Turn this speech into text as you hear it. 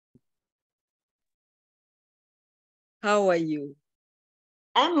How are you?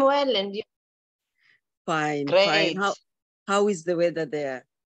 I'm well, and you? Fine, Great. fine. How is the weather there?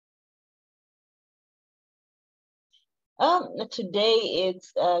 Today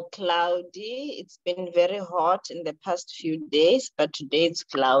it's cloudy. It's been very hot in the past few days, but today it's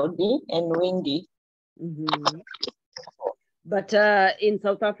cloudy and windy. Mm-hmm. But in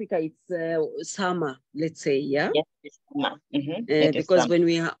South Africa, it's summer, let's say, yeah? Yes, it's summer. It is Because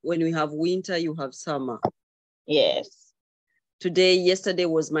summer. when we have winter, you have summer. Yes. Yesterday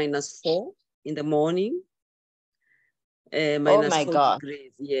was -4 in the morning. Oh Minus my 4 God.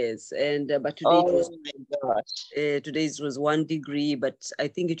 degrees, yes. But Oh my gosh. today it was 1 degree, but I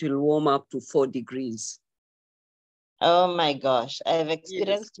think it will warm up to 4 degrees. Oh my gosh. I've Yes.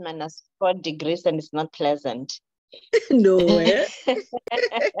 experienced -4 degrees and it's not pleasant. No, eh?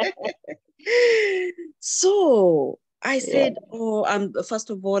 So I said, first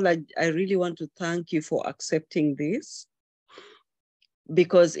of all, I really want to thank you for accepting this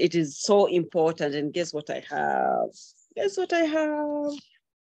because it is so important. And guess what I have? Guess what I have?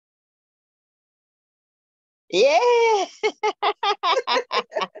 Yeah.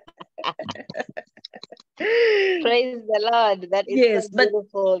 Praise the Lord. That is Yes, so but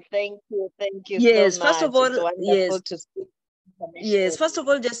beautiful. Thank you. Thank you so yes, first of much. It's all, wonderful to speak yes, first internationally. of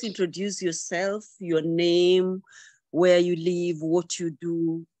all, just introduce yourself, your name, where you live, what you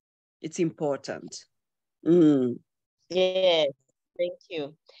do. It's important. Yes, thank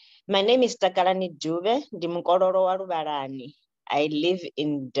you. My name is Takalani Dube, Ndi Mukololo wa Lubalani. I live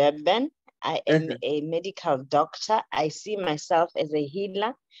in Durban. I am a medical doctor. I see myself as a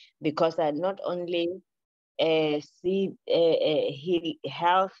healer because I not only see heal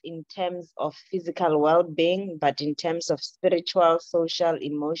health in terms of physical well-being, but in terms of spiritual, social,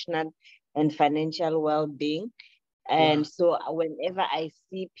 emotional, and financial well-being. And so whenever I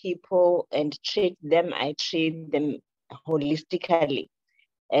see people and treat them, I treat them holistically.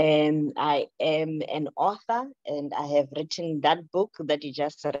 And I am an author, and I have written that book that you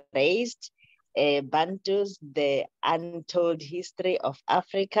just raised, Bantus, the Untold History of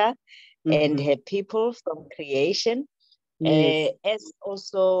Africa and her people from creation. Yes. As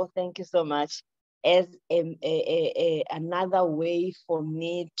also, thank you so much, as another way for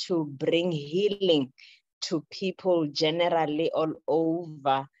me to bring healing to people generally all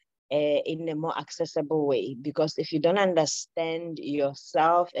over in a more accessible way. Because if you don't understand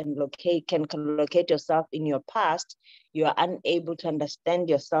yourself and can locate yourself in your past, you are unable to understand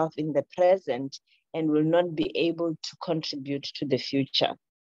yourself in the present and will not be able to contribute to the future.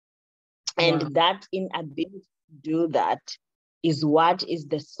 And that inability to do that is what is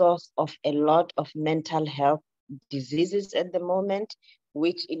the source of a lot of mental health diseases at the moment,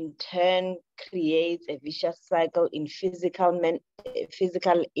 which in turn creates a vicious cycle in physical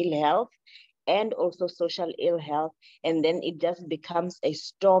ill health and also social ill health. And then it just becomes a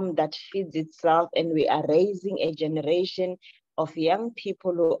storm that feeds itself, and we are raising a generation of young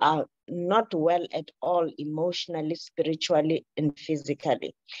people who are not well at all emotionally, spiritually, and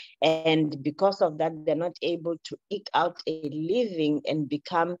physically. And because of that, they're not able to eke out a living and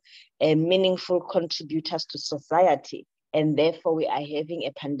become meaningful contributors to society. And therefore, we are having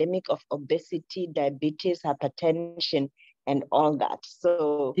a pandemic of obesity, diabetes, hypertension, and all that.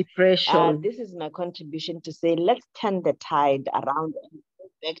 So Depression. this is my contribution to say, let's turn the tide around and go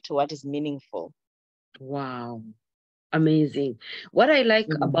back to what is meaningful. Wow. Amazing. What I like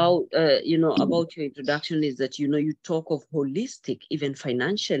about, about your introduction is that, you talk of holistic, even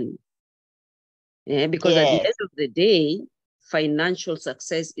financially. Yeah, because at the end of the day, financial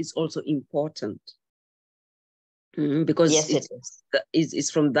success is also important. Because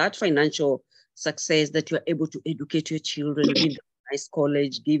it's from that financial success that you're able to educate your children, give them a nice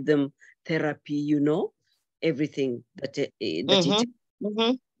college, give them therapy, everything that it.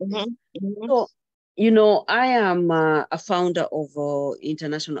 So, I am a founder of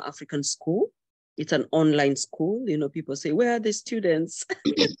International African School. It's an online school. People say, where are the students?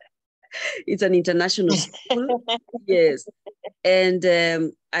 It's an international school. Yes. And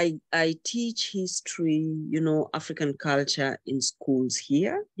I teach history, African culture in schools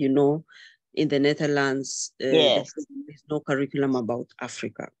here, in the Netherlands. There's no curriculum about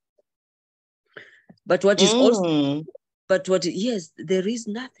Africa. But yes, there is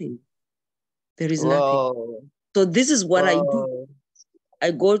nothing. There is nothing. So this is what I do.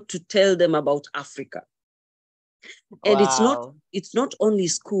 I go to tell them about Africa. And it's not only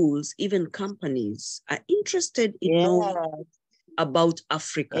schools, even companies are interested in knowing about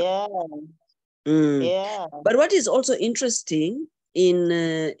Africa. But what is also interesting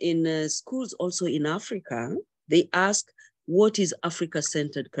in schools also in Africa, they ask, what is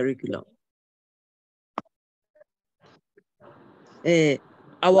Africa-centered curriculum?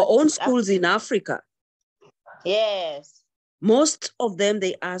 Our own schools in Africa, yes, most of them,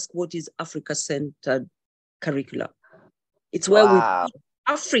 they ask what is Africa-centered curriculum. It's where we wow, put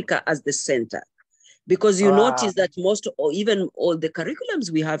Africa as the center. Because you wow, notice that most, or even all the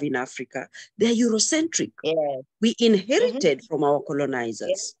curriculums we have in Africa, they're Eurocentric. yes, We inherited from our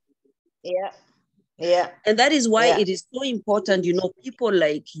colonizers. yeah, yeah, And that is why yeah, it is so important, you know, people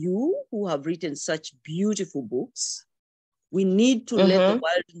like you who have written such beautiful books, we need to let the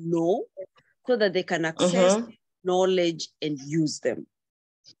world know so that they can access knowledge and use them.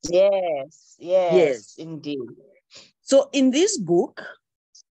 yes, yes, Yes. indeed. So in this book,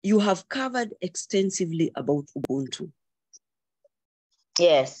 you have covered extensively about Ubuntu.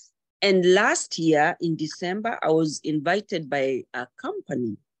 Yes. And last year in December, I was invited by a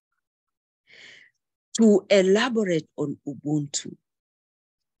company to elaborate on Ubuntu.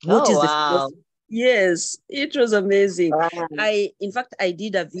 What is the philosophy? Yes, it was amazing. Wow. In fact, I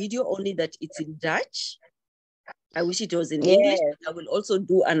did a video only that it's in Dutch. I wish it was in Yes. English. I will also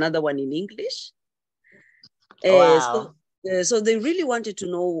do another one in English. Wow. So they really wanted to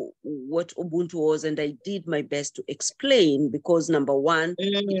know what Ubuntu was, and I did my best to explain because number one,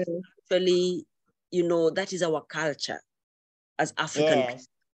 it's actually, you know, that is our culture as African people.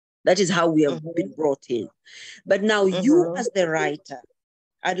 That is how we have been brought in. But now you as the writer,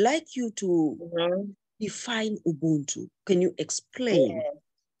 I'd like you to define Ubuntu. Can you explain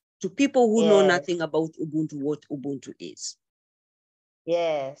to people who know nothing about Ubuntu what Ubuntu is?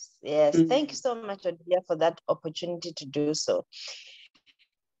 Yes, yes. Thank you so much, Odilia, for that opportunity to do so.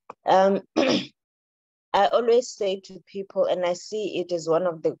 I always say to people, and I see it is one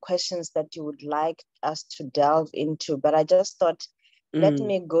of the questions that you would like us to delve into, but I just thought, let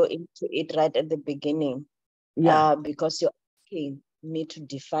me go into it right at the beginning, because you're asking me to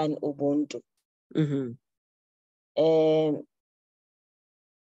define Ubuntu.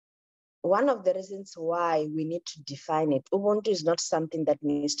 One of the reasons why we need to define it, Ubuntu is not something that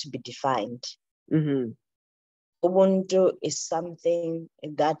needs to be defined. Ubuntu is something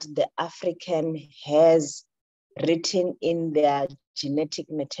that the African has written in their genetic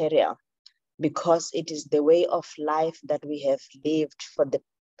material because it is the way of life that we have lived for the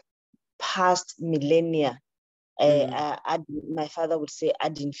past millennia. My father would say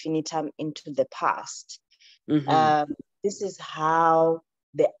ad infinitum, into the past. This is how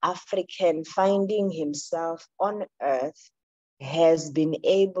the African, finding himself on earth, has been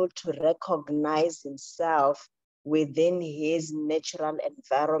able to recognize himself within his natural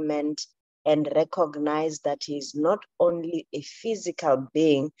environment and recognize that he is not only a physical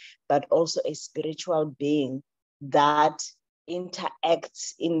being, but also a spiritual being that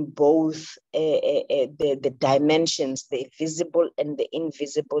interacts in both the dimensions, the visible and the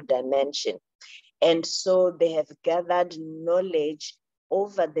invisible dimension. And so they have gathered knowledge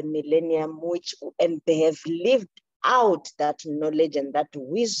over the millennium, and they have lived out that knowledge and that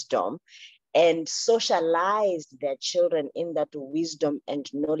wisdom and socialized their children in that wisdom and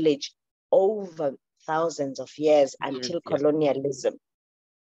knowledge over thousands of years until colonialism.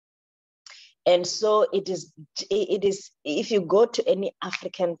 And so it is, if you go to any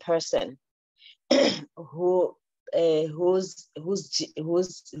African person whose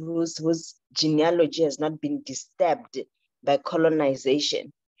genealogy has not been disturbed by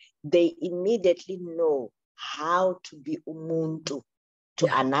colonization, they immediately know how to be Umuntu to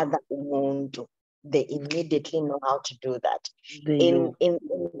another Umuntu. They immediately know how to do that. In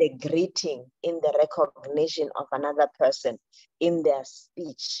the greeting, in the recognition of another person, in their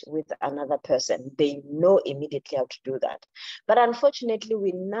speech with another person, they know immediately how to do that. But unfortunately,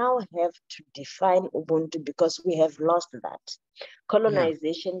 we now have to define Ubuntu because we have lost that.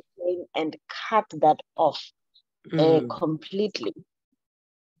 Colonization came and cut that off completely.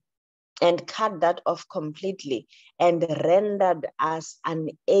 And cut that off completely and rendered us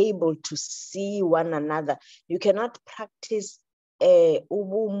unable to see one another. You cannot practice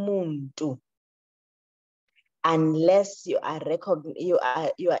Ubuntu unless you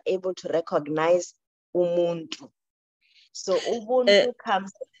are able to recognize Umuntu. So Ubuntu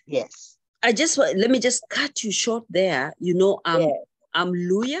comes, yes. Let me just cut you short there. You know, I'm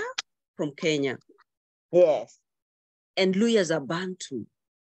Luya from Kenya. Yes. And Luyas are Bantu.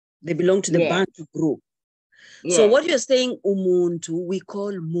 They belong to the Bantu group. Yes. So what you're saying, Umuntu, we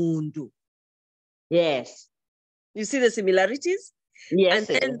call Mundu. Yes. You see the similarities? Yes.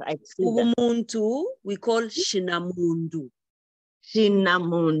 And then Umuntu, we call Shinamundu.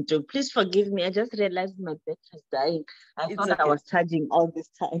 Shinamundu. Please forgive me. I just realized my battery is dying. I thought I was charging all this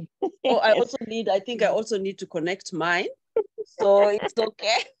time. Oh, I think I also need to connect mine. So it's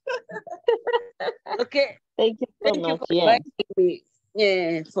okay. Okay. Thank you so Thank you much. for Yeah. inviting me.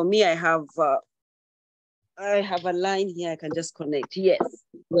 Yeah, for me, I have a line here I can just connect. Yes.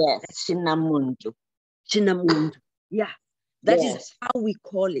 Yes. Shinamuntu. Chinamundu. Yeah. That is Yes. how we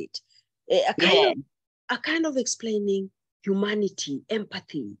call it. Yeah. A kind of explaining humanity,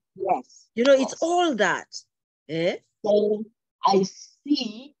 empathy. Yes. It's Yes. all that. Eh? So I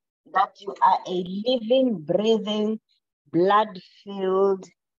see that you are a living, breathing, blood-filled,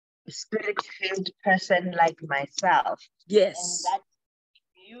 spirit-filled person like myself. Yes. And that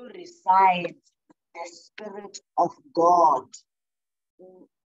you reside the Spirit of God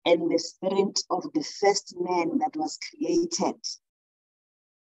and the spirit of the first man that was created.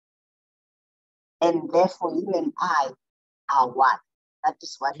 And therefore you and I are one. That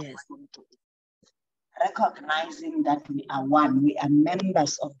is what we want to be. Recognizing that we are one, we are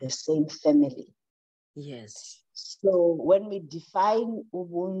members of the same family. Yes. So when we define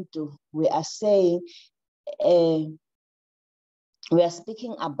Ubuntu, we are saying, we are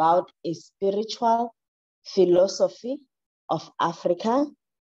speaking about a spiritual philosophy of Africa,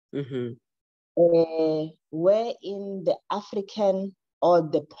 wherein the African or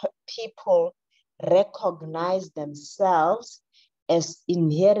the people recognize themselves as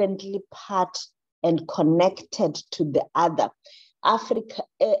inherently part and connected to the other.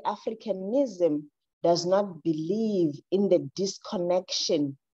 Africanism does not believe in the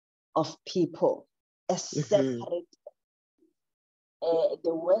disconnection of people as separate.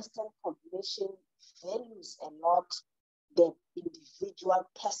 The Western population values a lot the individual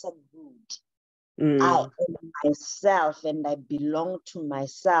personhood. I am myself and I belong to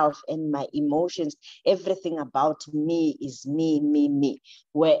myself and my emotions. Everything about me is me, me, me.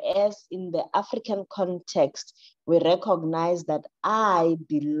 Whereas in the African context, we recognize that I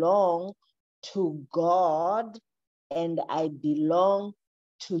belong to God and I belong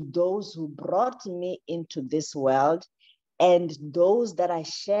to those who brought me into this world and those that I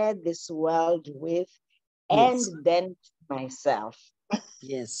share this world with, and then myself.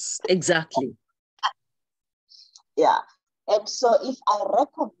 Yes, exactly. Yeah. And so if I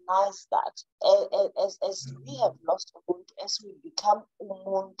recognize that, as we have lost Ubuntu, as we become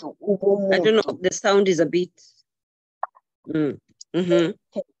Ubuntu, I don't know, the sound is a bit... I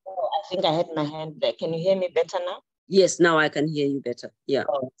think I had my hand there. Can you hear me better now? Yes, now I can hear you better. Yeah.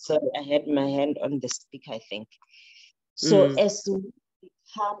 Oh, sorry, I had my hand on the speaker, I think. So as we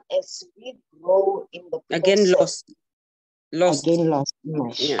become, as we grow in the process... Again, lost. Again, lost.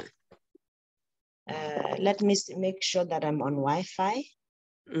 Yeah. Let me make sure that I'm on Wi-Fi.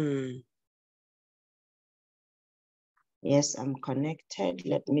 Yes, I'm connected.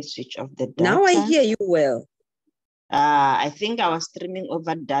 Let me switch off the data. Now I hear you well. I think I was streaming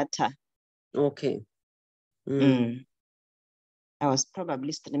over data. Okay. I was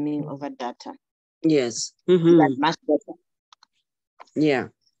probably streaming over data. Yes. That's much better. Yeah.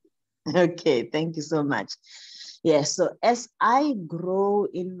 Okay, thank you so much. Yeah, so as I grow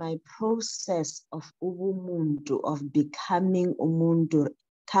in my process of ubumuntu, of becoming umuntu,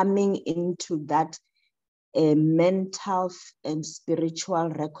 coming into that mental and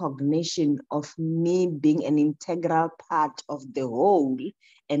spiritual recognition of me being an integral part of the whole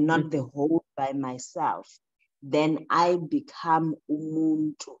and not the whole by myself, then I become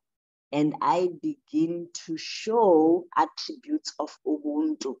umuntu and I begin to show attributes of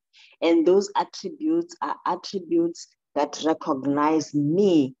Ubuntu. And those attributes are attributes that recognize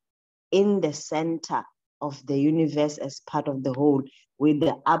me in the center of the universe as part of the whole, with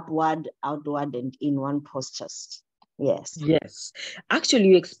the upward, outward, and inward postures. Yes. Yes. Actually,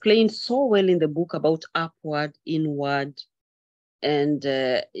 you explained so well in the book about upward, inward, and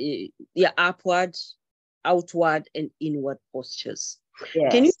upward, outward, and inward postures.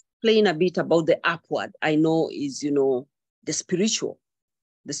 Yes. Can you explain a bit about the upward? I know is, the spiritual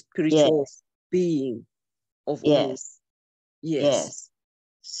being of yes. Yes.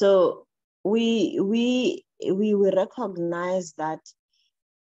 So we recognize that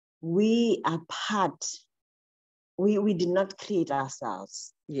we are part. We did not create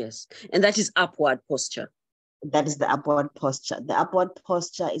ourselves. Yes. And that is upward posture. That is the upward posture. The upward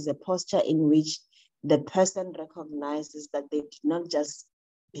posture is a posture in which the person recognizes that they did not just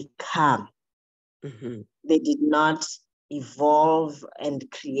become. They did not evolve and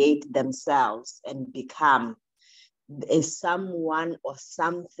create themselves and become a someone or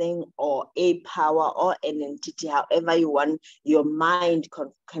something or a power or an entity, however you want, your mind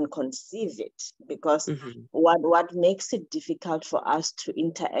can conceive it. Because what makes it difficult for us to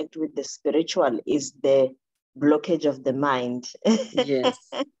interact with the spiritual is the blockage of the mind. Yes.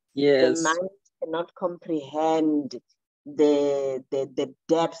 The mind cannot comprehend the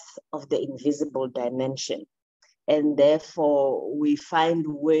depth of the invisible dimension. And therefore, we find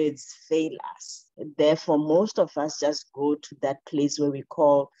words fail us. Therefore, most of us just go to that place where we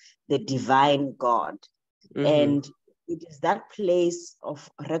call the divine God. Mm-hmm. And it is that place of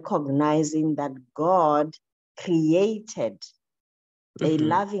recognizing that God created, a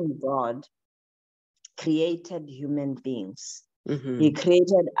loving God created human beings. He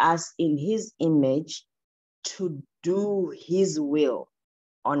created us in his image to do his will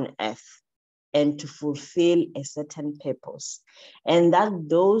on earth and to fulfill a certain purpose. And that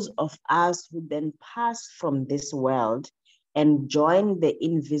those of us who then pass from this world and join the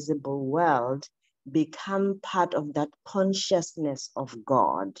invisible world become part of that consciousness of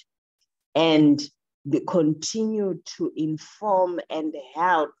God and continue to inform and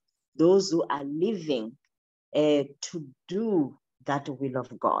help those who are living to do that will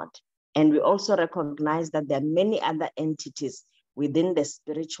of God. And we also recognize that there are many other entities within the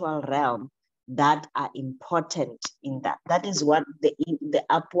spiritual realm that are important in that. That is what the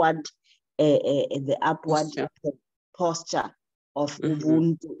upward posture of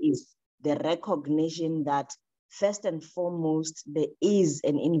Ubuntu is, the recognition that first and foremost there is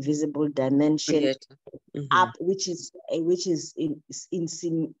an invisible dimension up, which is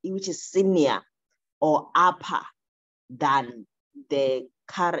senior or upper than the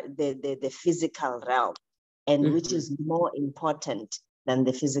physical realm, and which is more important than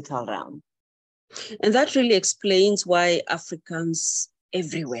the physical realm. And that really explains why Africans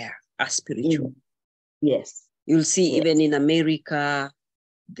everywhere are spiritual. Yes. You'll see even in America,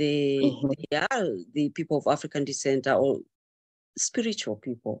 the people of African descent are all spiritual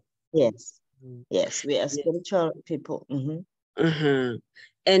people. Yes. Yes, we are spiritual people.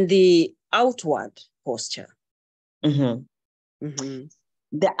 And the outward posture.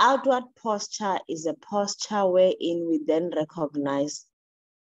 The outward posture is a posture wherein we then recognize,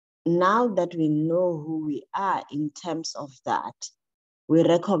 now that we know who we are in terms of that, we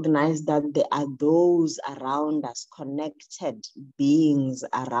recognize that there are those around us, connected beings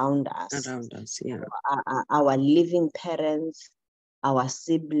around us. Around us, yeah. Our living parents, our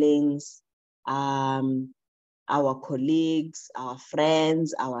siblings, our colleagues, our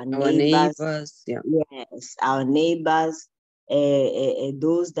friends, our neighbors. Yes, our neighbors,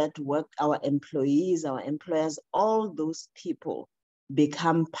 those that work, our employees, our employers, all those people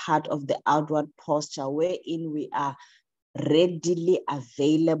become part of the outward posture wherein we are readily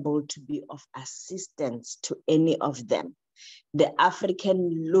available to be of assistance to any of them. The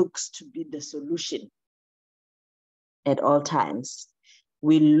African looks to be the solution at all times.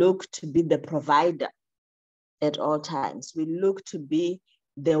 We look to be the provider at all times. We look to be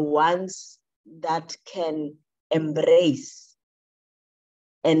the ones that can embrace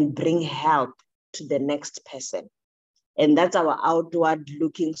and bring help to the next person. And that's our outward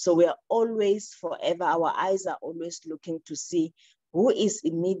looking. So we are always, forever, our eyes are always looking to see who is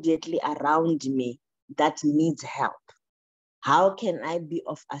immediately around me that needs help. How can I be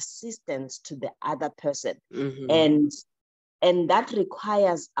of assistance to the other person? And that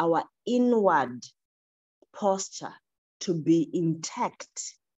requires our inward posture to be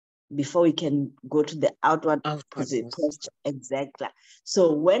intact before we can go to the outward posture. Exactly.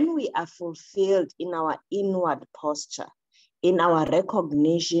 So when we are fulfilled in our inward posture, in our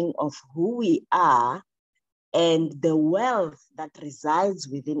recognition of who we are and the wealth that resides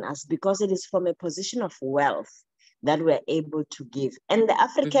within us, because it is from a position of wealth that we're able to give. And the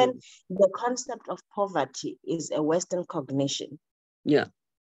African, the concept of poverty is a Western cognition. Yeah.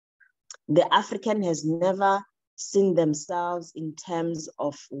 The African has never seen themselves in terms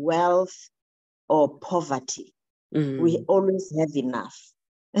of wealth or poverty. We always have enough.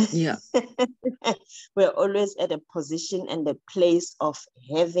 Yeah. We're always at a position and a place of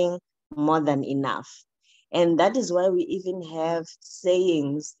having more than enough. And that is why we even have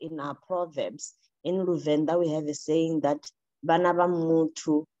sayings in our proverbs. In Luvenda, we have a saying that Bana ba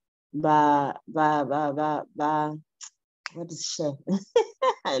mutu ba what is share?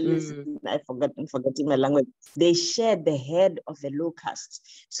 I'm forgetting my language. They share the head of the locust.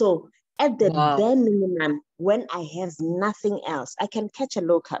 So at the bare minimum, when I have nothing else, I can catch a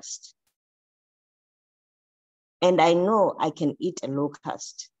locust. And I know I can eat a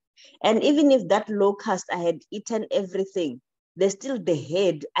locust. And even if that locust, I had eaten everything, there's still the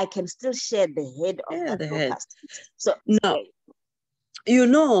head. I can still share the head of that locust. So now, you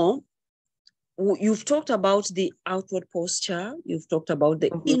know, you've talked about the outward posture. You've talked about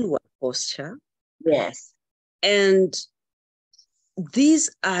the inward posture. Yes. And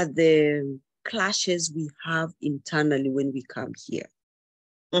these are the clashes we have internally when we come here.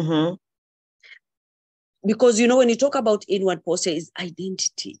 Because, you know, when you talk about inward posture, is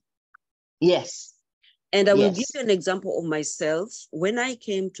identity. Yes. And I will give you an example of myself. When I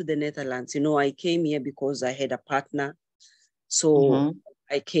came to the Netherlands, you know, I came here because I had a partner. So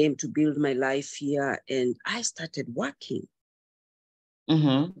I came to build my life here and I started working.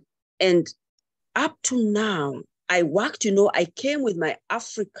 And up to now, I worked, you know, I came with my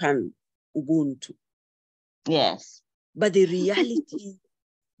African Ubuntu. Yes. But the reality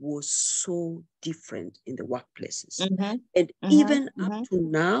was so different in the workplaces. And even up to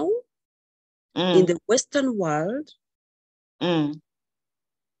now, in the Western world,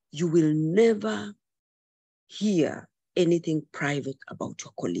 you will never hear anything private about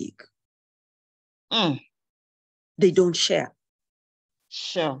your colleague. They don't share.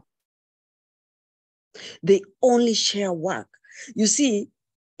 Sure. They only share work. You see,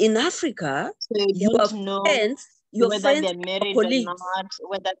 in Africa, so you don't know whether they're married or not,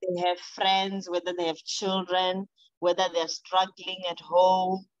 whether they have friends, whether they have children, whether they're struggling at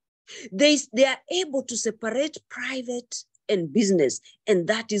home. They are able to separate private and business. And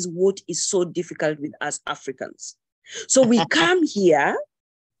that is what is so difficult with us Africans. So we come here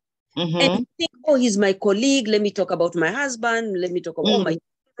and think, oh, he's my colleague. Let me talk about my husband. Let me talk about my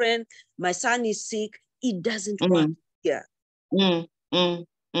children. My son is sick. It doesn't work here. And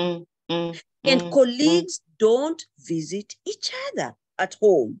colleagues don't visit each other at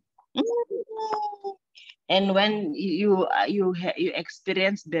home. And when you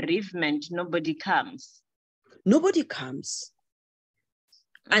experience bereavement, nobody comes. Nobody comes.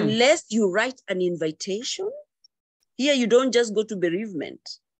 Unless you write an invitation. Here, you don't just go to bereavement.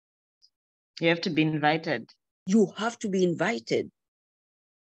 You have to be invited. You have to be invited.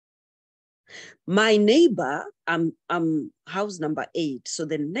 My neighbor, I'm house number 8. So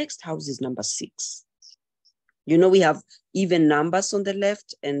the next house is number 6. You know, we have even numbers on the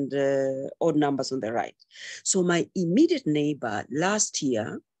left and odd numbers on the right. So my immediate neighbor last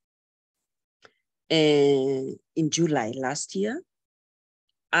year, in July last year,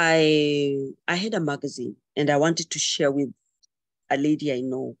 I had a magazine and I wanted to share with a lady I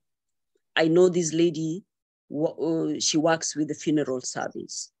know. I know this lady, she works with the funeral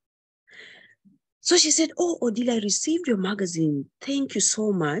service. So she said, oh, Odilia, I received your magazine. Thank you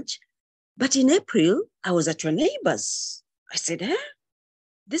so much. But in April, I was at your neighbor's. I said, huh?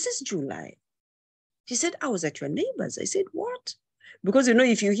 This is July. She said, I was at your neighbor's. I said, what? Because, you know,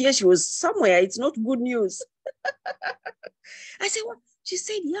 if you hear she was somewhere, it's not good news. I said, what? She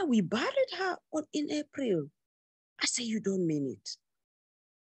said, yeah, we buried her in April. I said, you don't mean it.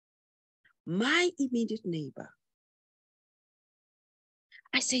 My immediate neighbor.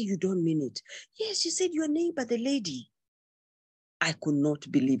 I said, you don't mean it. Yes, she said, your neighbor, the lady. I could not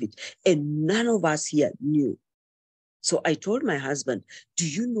believe it. And none of us here knew. So I told my husband, do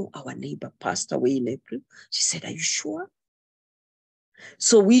you know our neighbor passed away in April? She said, are you sure?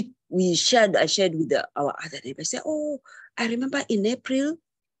 So I shared with our other neighbor. I said, oh, I remember in April,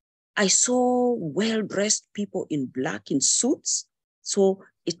 I saw well-dressed people in black in suits. So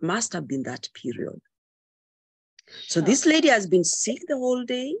it must have been that period. So this lady has been sick the whole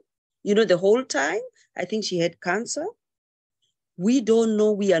day, you know, the whole time. I think she had cancer. We don't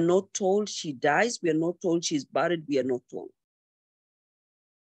know. We are not told she dies. We are not told she's buried. We are not told.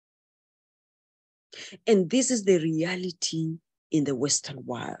 And this is the reality in the Western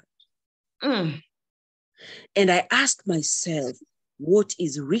world. And I ask myself, what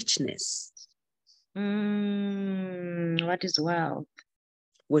is richness? What is wealth?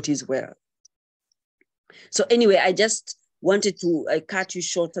 What is wealth? So anyway, I just wanted to cut you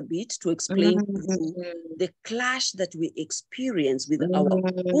short a bit to explain to you the clash that we experience with our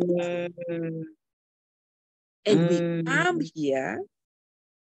Ubuntu. And we come here,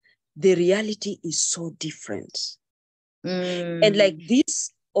 the reality is so different. And like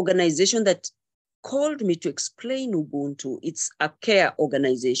this organization that called me to explain Ubuntu, it's a care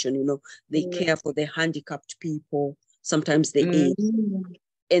organization, you know, they care for the handicapped people, sometimes the aged,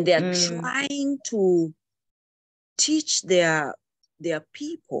 and they are trying to teach their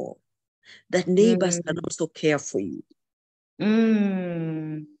people that neighbors can also care for you.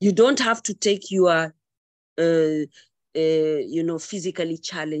 You don't have to take your you know, physically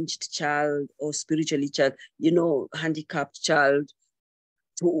challenged child or spiritually child, you know, handicapped child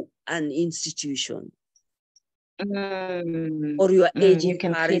to an institution. Or your aging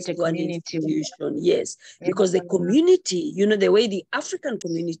parents to an institution. Yes, because the community, you know, the way the African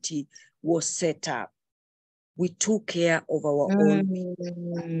community was set up, we took care of our own people.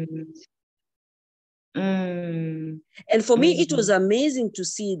 And for me, it was amazing to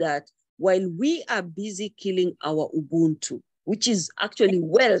see that while we are busy killing our Ubuntu, which is actually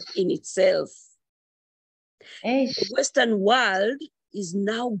wealth in itself, The Western world is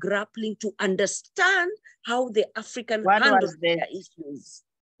now grappling to understand how the African handle their issues.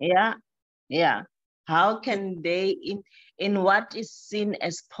 Yeah, yeah. How can they, in what is seen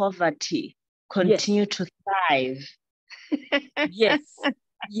as poverty, continue to thrive? Yes,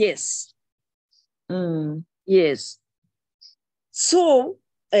 yes, Mm. yes. So,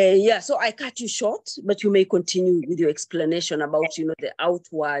 so I cut you short, but you may continue with your explanation about, the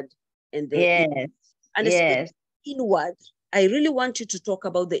outward and the inward. And especially inward, I really want you to talk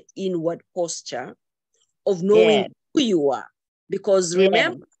about the inward posture of knowing who you are. Because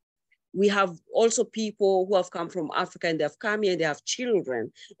remember, we have also people who have come from Africa and they have come here and they have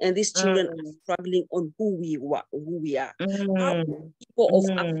children, and these children are struggling on who we are. How people of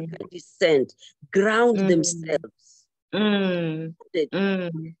African descent ground themselves. They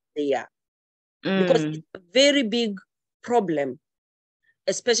are. Because it's a very big problem,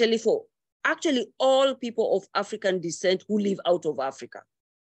 especially for actually all people of African descent who live out of Africa.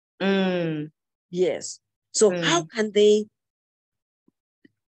 Yes. So how can they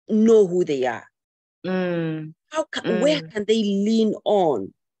know who they are? Where can they lean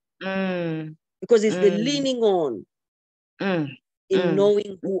on? Because it's the leaning on in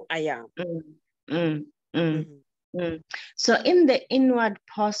knowing who I am. So in the inward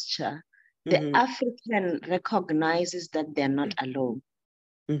posture, the African recognizes that they're not alone.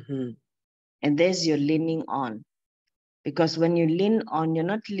 And there's your leaning on. Because when you lean on, you're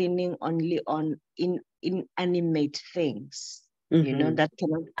not leaning only on inanimate things, that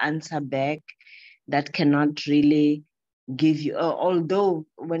cannot answer back, that cannot really give you, although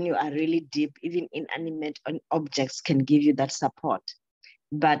when you are really deep, even inanimate objects can give you that support.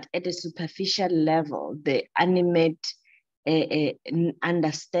 But at a superficial level, the animate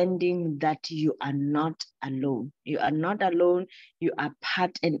understanding that you are not alone. You are not alone. You are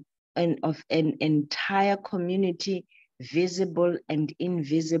part of an entire community, visible and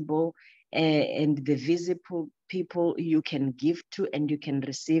invisible, and the visible people you can give to and you can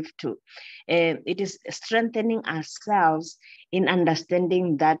receive to. It is strengthening ourselves in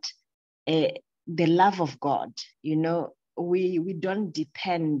understanding that the love of God, we don't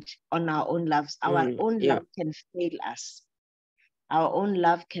depend on our own loves. Our own love can fail us. Our own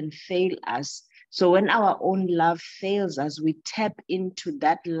love can fail us. So when our own love fails us, we tap into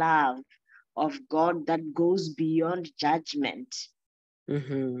that love of God that goes beyond judgment.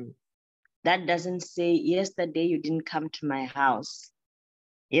 That doesn't say, yesterday you didn't come to my house.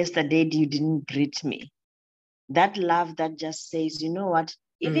 Yesterday you didn't greet me. That love that just says, you know what?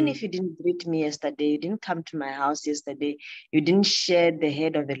 Even if you didn't greet me yesterday, you didn't come to my house yesterday, you didn't share the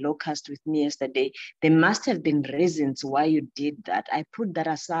head of the locust with me yesterday, there must have been reasons why you did that. I put that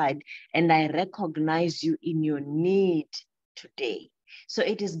aside and I recognize you in your need today. So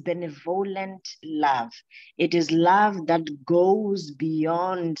it is benevolent love. It is love that goes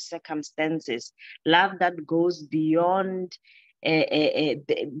beyond circumstances, love that goes beyond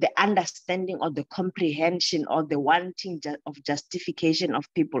the understanding or the comprehension or the wanting of justification of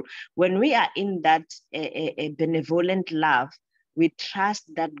people. When we are in that benevolent love, we trust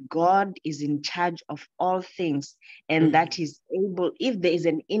that God is in charge of all things and that He's able, if there is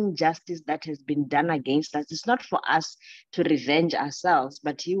an injustice that has been done against us, it's not for us to revenge ourselves,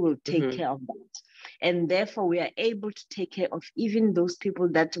 but He will take care of that. And therefore, we are able to take care of even those people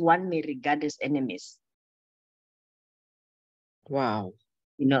that one may regard as enemies. Wow.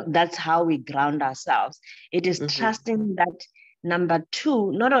 That's how we ground ourselves. It is trusting that, number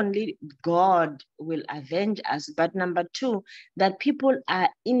two, not only God will avenge us, but number two, that people are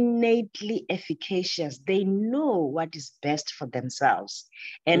innately efficacious. They know what is best for themselves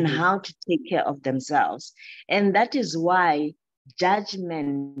and how to take care of themselves. And that is why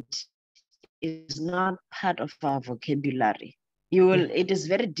judgment is not part of our vocabulary. It is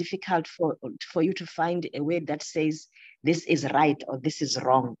very difficult for you to find a word that says this is right or this is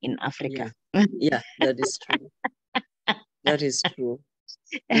wrong in Africa. Yeah, that is true. That is true.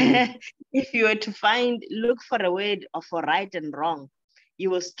 If you were to look for a word for right and wrong,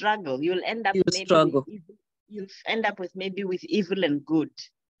 you will struggle. You'll end up you'll end up with evil and good.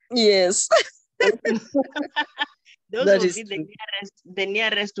 Yes. Those that will be the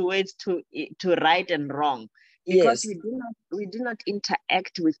nearest words to right and wrong. Because we do not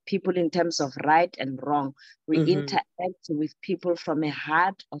interact with people in terms of right and wrong. We interact with people from a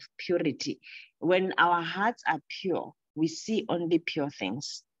heart of purity. When our hearts are pure, we see only pure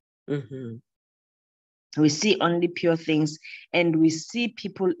things. We see only pure things, and we see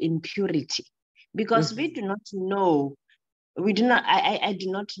people in purity. Because we do not know, I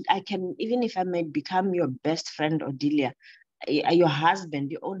can, even if I might become your best friend, Odilia, your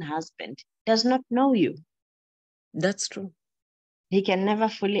husband, your own husband, does not know you. That's true. He can never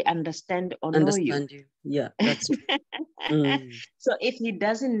fully understand or know you. Understand you. Yeah, that's true. So if he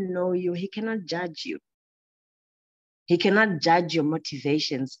doesn't know you, he cannot judge you. He cannot judge your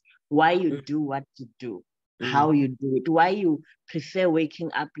motivations, why you do what you do, how you do it, why you prefer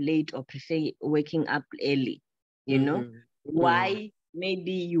waking up late or prefer waking up early, you know, why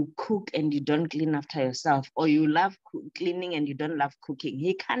maybe you cook and you don't clean after yourself, or you love cleaning and you don't love cooking.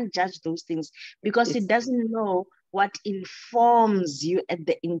 He can't judge those things because he doesn't know what informs you at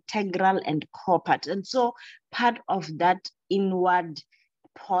the integral and core part. And so part of that inward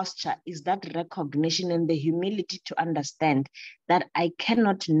posture is that recognition and the humility to understand that I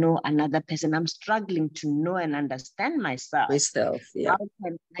cannot know another person. I'm struggling to know and understand myself. Yeah. How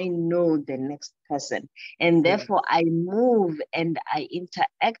can I know the next person? And therefore, I move and I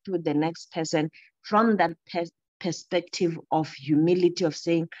interact with the next person from that perspective of humility, of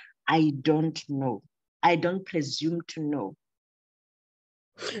saying, I don't know. I don't presume to know.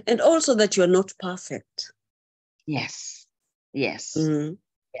 And also that you're not perfect. Yes. Yes.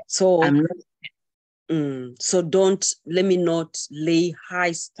 So I'm not. So let me not lay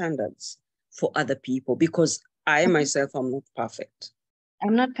high standards for other people, because I myself am not perfect.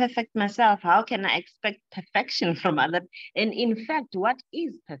 I'm not perfect myself. How can I expect perfection from other? And in fact, what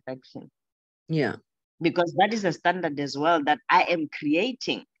is perfection? Yeah. Because that is a standard as well that I am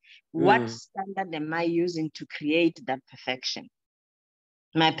creating. What standard am I using to create that perfection?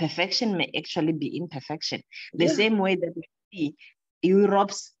 My perfection may actually be imperfection. The same way that we see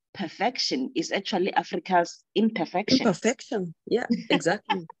Europe's perfection is actually Africa's imperfection. Imperfection. Yeah,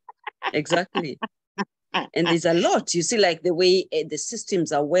 exactly. Exactly. And there's a lot. You see, like the way the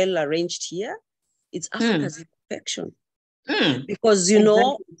systems are well arranged here, it's Africa's imperfection. Because, you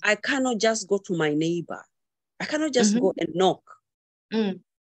know, I cannot just go to my neighbor. I cannot just go and knock.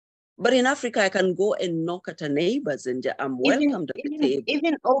 But in Africa, I can go and knock at a neighbor's and I'm welcomed at the table.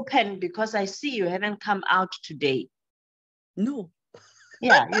 Even open, because I see you haven't come out today. No.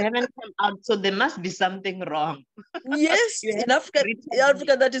 Yeah, you haven't come out, so there must be something wrong. Yes, in Africa,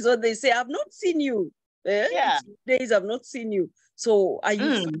 that is what they say. I've not seen you. Yeah. Days I've not seen you. So are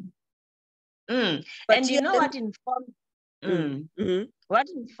you? And you know what informed? What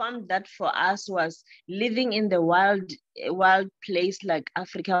informed that for us was living in the wild place like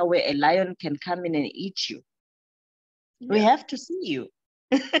Africa, where a lion can come in and eat you. Yeah. We have to see you.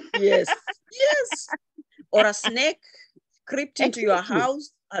 Yes. Or a snake crept into your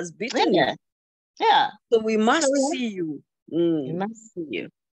house, has bitten you. Yeah. So we must see you. We must see you.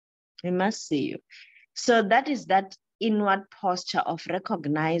 We must see you. So that is that inward posture of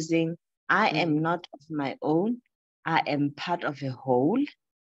recognizing I am not of my own. I am part of a whole,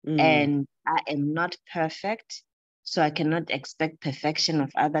 and I am not perfect. So I cannot expect perfection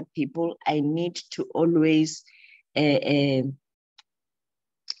of other people. I need to always err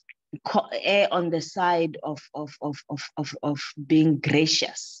on the side of being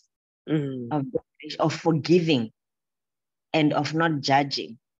gracious, of forgiving, and of not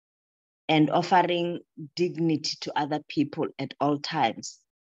judging, and offering dignity to other people at all times.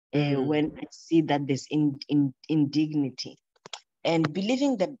 When I see that there's indignity, and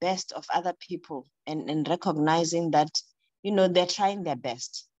believing the best of other people, and recognizing that, you know, they're trying their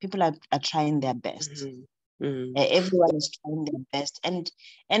best. People are trying their best. Everyone is trying their best,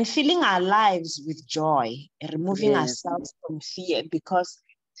 and filling our lives with joy, removing ourselves from fear, because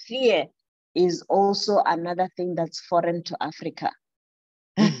fear is also another thing that's foreign to Africa.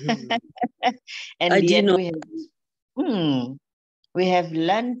 And yet we have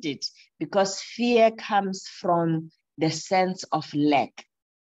learned it, because fear comes from the sense of lack.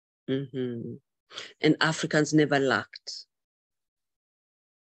 And Africans never lacked.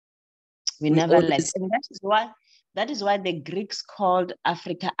 We never lacked. And that is why the Greeks called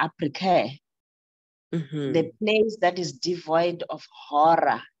Africa Africae, the place that is devoid of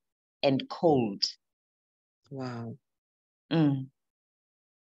horror and cold. Wow.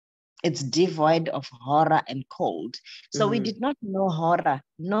 It's devoid of horror and cold. So we did not know horror,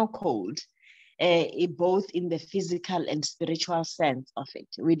 no cold, both in the physical and spiritual sense of it.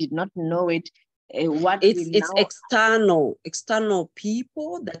 We did not know it. It's external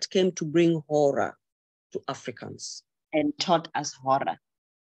people that came to bring horror to Africans. And taught us horror.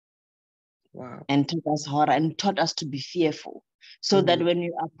 Wow. And taught us horror and taught us to be fearful. So that when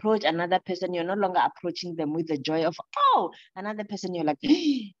you approach another person, you're no longer approaching them with the joy of, oh, another person, you're like,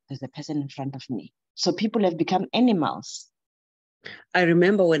 there's a person in front of me. So people have become animals. I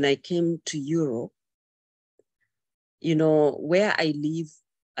remember when I came to Europe, you know, where I live,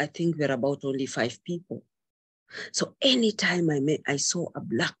 I think we're about only 5 people. So anytime I saw a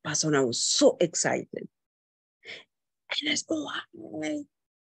Black person, I was so excited. And I said, oh, hi. And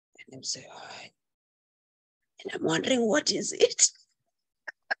I'm saying, hi. And I'm wondering, what is it?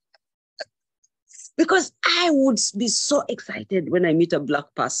 Because I would be so excited when I meet a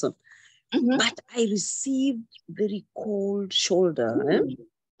Black person. But I received very cold shoulder.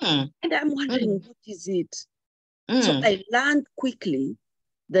 And I'm wondering, what is it? So I learned quickly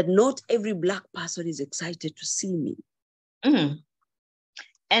that not every Black person is excited to see me.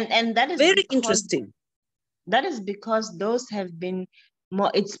 And that is very interesting. That is because those have been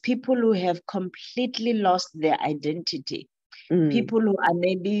more, it's people who have completely lost their identity. People who are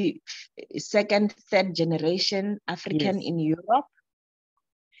maybe second, third generation African in Europe,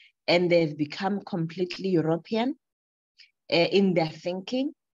 and they've become completely European in their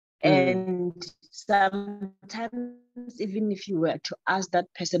thinking. And sometimes, even if you were to ask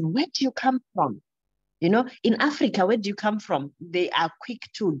that person, where do you come from? You know, in Africa, where do you come from? They are quick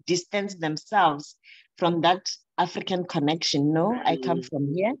to distance themselves from that African connection. No, I come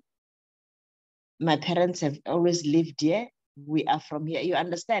from here. My parents have always lived here. We are from here. You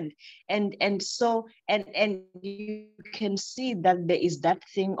understand? And so you can see that there is that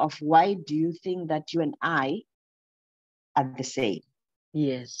thing of, why do you think that you and I are the same?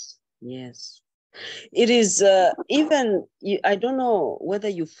 Yes, yes. It is even, I don't know whether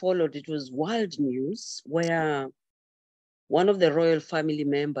you followed, it was wild news where one of the royal family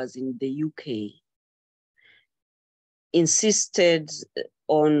members in the UK insisted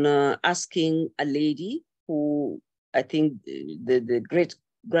on asking a lady who, I think the great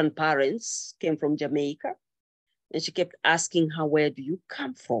grandparents came from Jamaica, and she kept asking her, where do you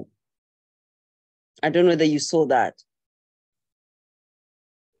come from? I don't know whether you saw that.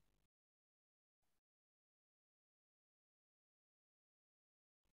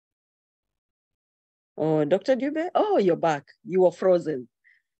 Oh, Dr. Dube? Oh, you're back. You were frozen.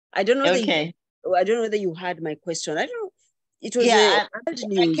 I don't know. Okay. I don't know whether you heard my question. I don't know. It was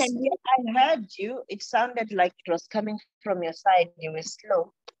news. I heard you. It sounded like it was coming from your side. You were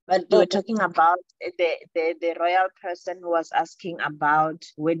slow. But you were talking about the royal person who was asking about,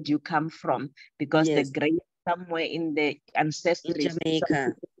 where do you come from? Because the grave somewhere in the ancestry. In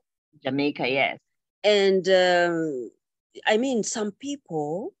Jamaica. Jamaica, yes. And I mean, some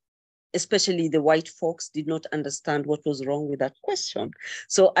people, especially the white folks, did not understand what was wrong with that question.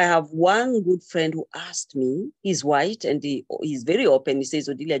 So I have one good friend who asked me, he's white and he's very open. He says,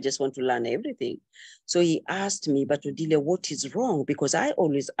 Odilia, I just want to learn everything. So he asked me, but Odilia, what is wrong? Because I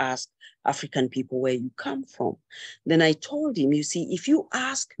always ask African people where you come from. Then I told him, you see, if you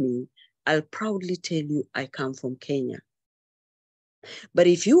ask me, I'll proudly tell you I come from Kenya. But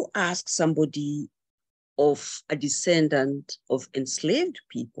if you ask somebody of a descendant of enslaved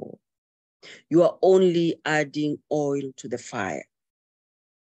people, you are only adding oil to the fire.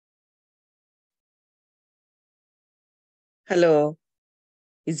 Hello,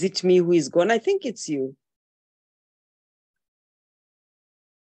 is it me who is gone? I think it's you.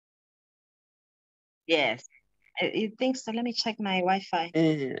 Yes, you think so? Let me check my Wi-Fi.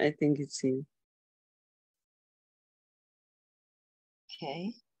 I think it's you.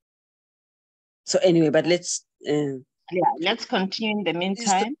 Okay. So anyway, but let's... let's continue in the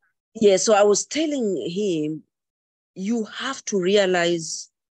meantime. Yeah, so I was telling him, you have to realize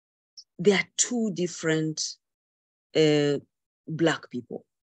there are two different Black people.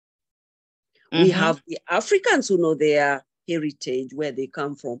 We have the Africans who know their heritage, where they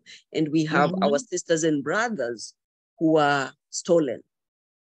come from, and we have our sisters and brothers who are stolen,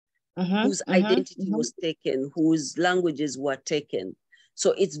 whose identity was taken, whose languages were taken.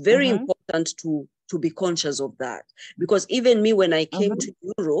 So it's very important to be conscious of that, because even me, when I came to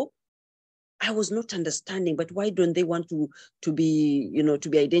Europe, I was not understanding, but why don't they want to be, to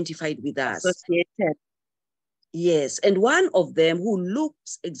be identified with us? Associated. Yes, and one of them, who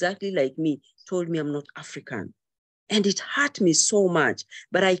looks exactly like me, told me I'm not African. And it hurt me so much.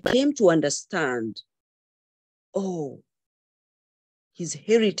 But I came to understand, oh, his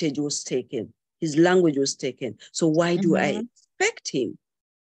heritage was taken. His language was taken. So why do I expect him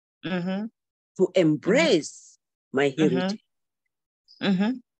to embrace my heritage?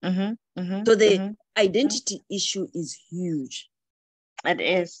 So the identity issue is huge. It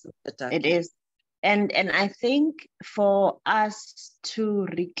is. It is. And I think for us to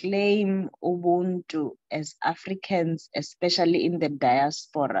reclaim Ubuntu as Africans, especially in the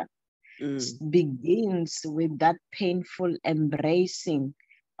diaspora, begins with that painful embracing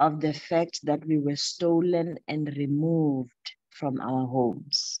of the fact that we were stolen and removed from our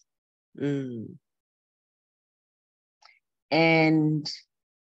homes. And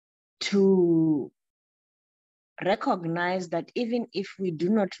to recognize that even if we do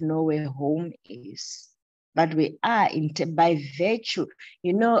not know where home is, but we are by virtue.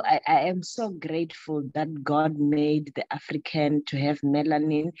 You know, I am so grateful that God made the African to have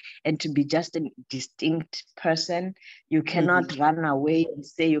melanin and to be just a distinct person. You cannot run away and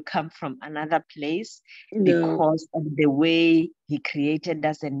say you come from another place because of the way he created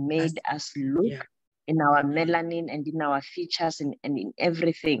us and made us look in our melanin and in our features and in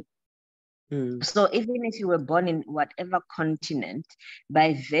everything. So even if you were born in whatever continent,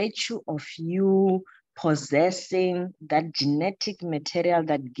 by virtue of you possessing that genetic material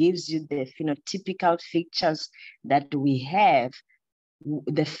that gives you the phenotypical features that we have,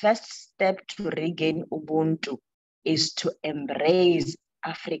 the first step to regain Ubuntu is to embrace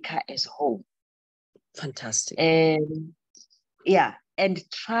Africa as home. Fantastic. And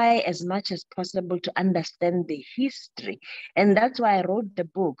try as much as possible to understand the history. And that's why I wrote the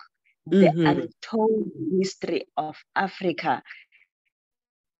book, The Untold History of Africa.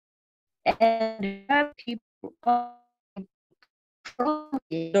 And people from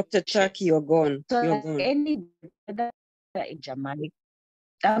Dr. Taki, you're gone. So you're gone. Any in Jamaica.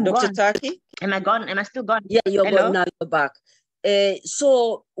 Dr. Taki? Am I gone? Am I still gone? Yeah, you're Hello? gone. Now you're back.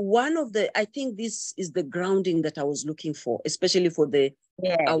 So one of the, I think this is the grounding that I was looking for, especially for the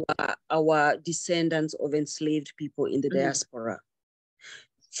our descendants of enslaved people in the diaspora.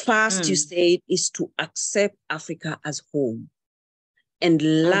 First, you said, is to accept Africa as home and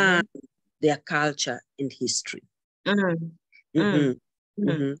learn their culture and history. Yes.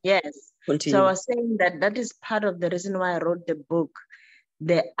 Continue. So I was saying that is part of the reason why I wrote the book,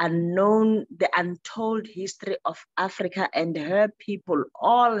 The Untold History of Africa and her people,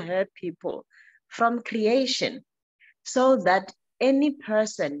 all her people from creation, so that any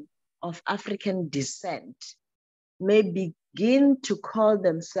person of African descent may begin to call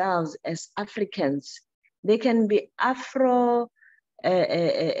themselves as Africans. They can be Afro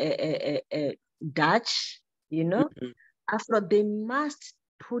Dutch, you know, Afro. They must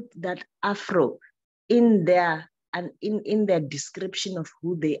put that Afro in their in their description of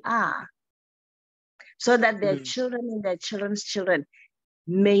who they are, so that their children and their children's children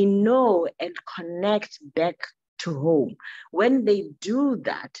may know and connect back to home. When they do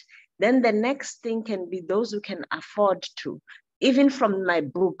that, then the next thing can be those who can afford to. Even from my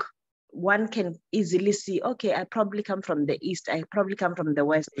book, one can easily see, okay, I probably come from the East, I probably come from the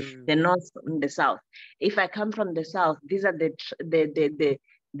West, the North, and the South. If I come from the South, these are the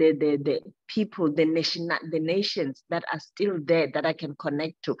people, the nations that are still there that I can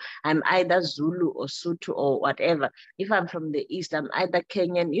connect to. I'm either Zulu or Sotho or whatever. If I'm from the East, I'm either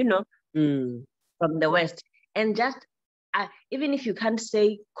Kenyan, you know, from the West. And just, even if you can't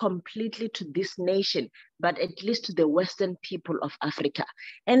say completely to this nation, but at least to the Western people of Africa.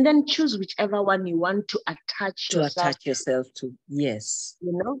 And then choose whichever one you want to attach yourself to. Yes.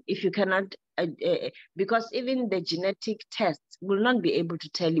 You know, if you cannot, because even the genetic tests will not be able to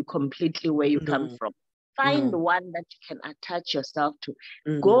tell you completely where you come from. Find one that you can attach yourself to.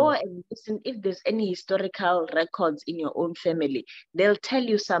 Go and listen. If there's any historical records in your own family, they'll tell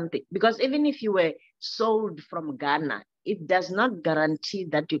you something. Because even if you were sold from Ghana, it does not guarantee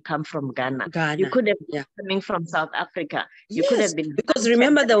that you come from Ghana. You could have been coming from South Africa. You could have been, because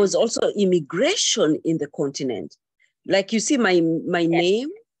remember there was also immigration in the continent. Like you see, my name,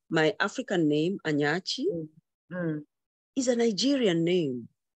 my African name, Anyachi, is a Nigerian name.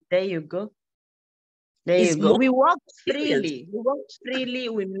 There you go. There you go. We walked freely. We walked freely.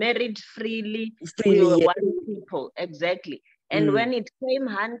 We married freely. We were one people. Exactly. And when it came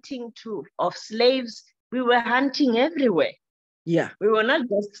hunting of slaves, we were hunting everywhere. Yeah. We were not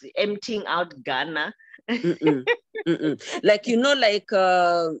just emptying out Ghana. Like, you know, like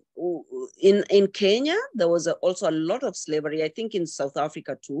in Kenya, there was also a lot of slavery. I think in South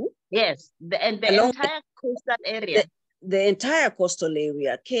Africa too. Yes. The entire coastal area. The entire coastal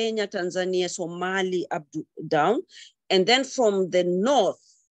area, Kenya, Tanzania, Somali, up down. And then from the north,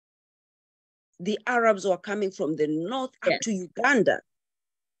 the Arabs were coming from the north up to Uganda.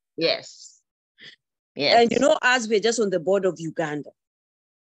 Yes. And you know, as we're just on the border of Uganda.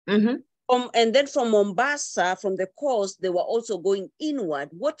 And then from Mombasa, from the coast, they were also going inward.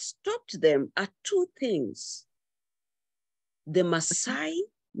 What stopped them are two things. The Maasai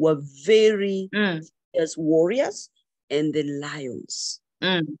were very fierce warriors, and the lions.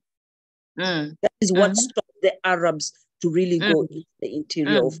 That is what stopped the Arabs to really go into the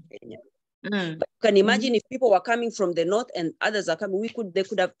interior of Kenya. But you can imagine if people were coming from the north and others are coming, they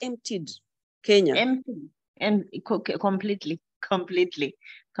could have emptied Kenya. And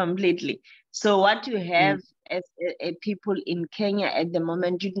completely. So what you have as a people in Kenya at the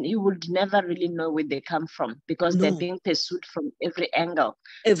moment, you would never really know where they come from, because they're being pursued from every angle.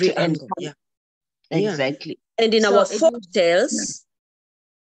 Exactly. And in So our it folk is- tales,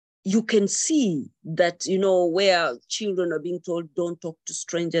 you can see that, where children are being told, don't talk to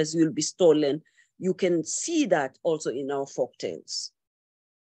strangers, you'll be stolen. You can see that also in our folk tales.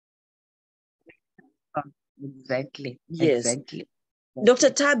 Exactly. Yes. Exactly. Dr.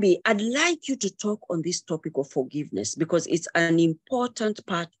 Tabi, I'd like you to talk on this topic of forgiveness because it's an important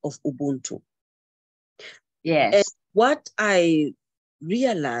part of Ubuntu. Yes. And what I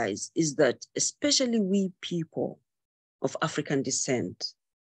realize is that especially we people of African descent,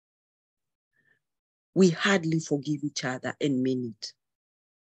 we hardly forgive each other and mean it.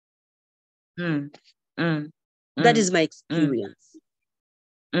 Mm, mm, That mm, is my mm, experience.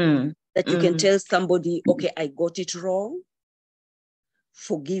 mm, That you can mm. tell somebody, okay, I got it wrong.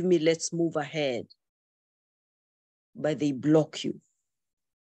 Forgive me, let's move ahead. But they block you.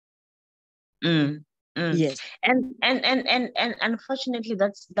 Mm, mm. Yes. And unfortunately,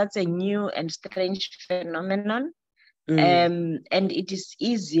 that's a new and strange phenomenon. And it is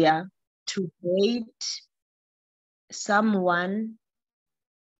easier to hate someone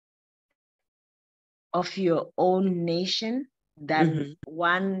of your own nation than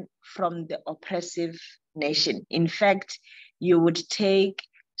one from the oppressive nation. In fact, you would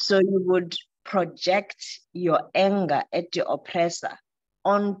project your anger at your oppressor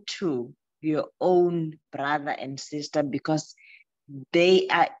onto your own brother and sister because they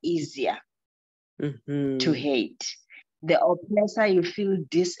are easier to hate. The oppressor, you feel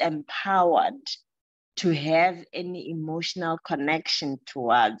disempowered to have any emotional connection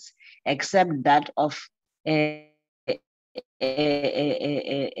towards, except that of in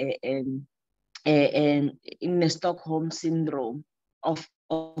the Stockholm syndrome of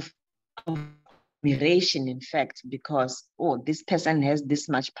admiration, in fact, because, this person has this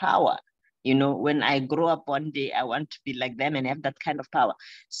much power. When I grow up one day, I want to be like them and have that kind of power.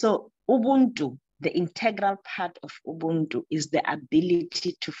 So Ubuntu, the integral part of Ubuntu is the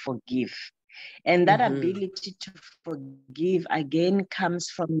ability to forgive. And that ability to forgive, again, comes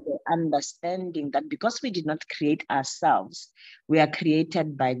from the understanding that because we did not create ourselves, we are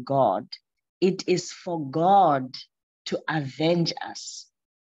created by God. It is for God to avenge us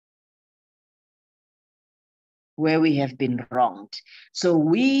where we have been wronged. So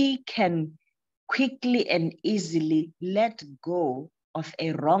we can quickly and easily let go of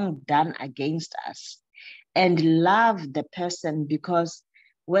a wrong done against us and love the person, because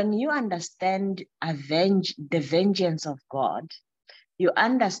when you understand the vengeance of God, you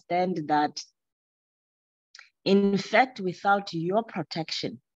understand that, in fact, without your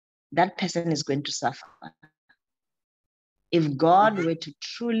protection, that person is going to suffer. If God were to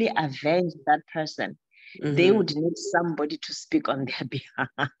truly avenge that person, they would need somebody to speak on their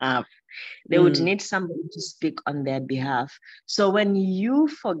behalf. They would need somebody to speak on their behalf. So when you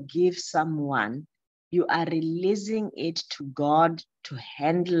forgive someone, you are releasing it to God to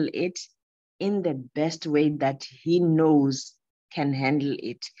handle it in the best way that He knows can handle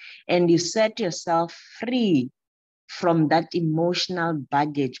it. And you set yourself free from that emotional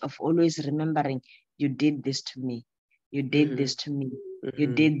baggage of always remembering, you did this to me, you did this to me, you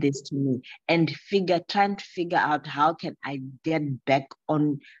did this to me, and trying to figure out, how can I get back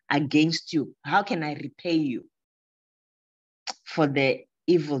on against you? How can I repay you for the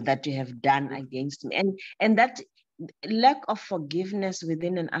evil that you have done against me? And that lack of forgiveness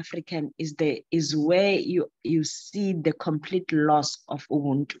within an African is where you see the complete loss of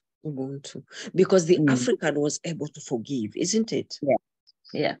Ubuntu. Because the African was able to forgive, isn't it?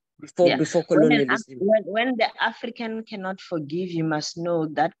 Yeah. Before colonialism. When the African cannot forgive, you must know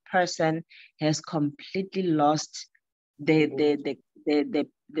that person has completely lost the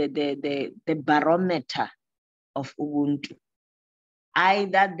barometer of Ubuntu.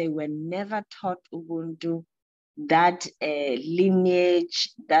 Either they were never taught Ubuntu, that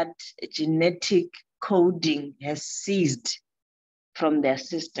lineage, that genetic coding has ceased from their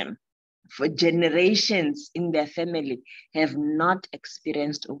system. For generations in their family have not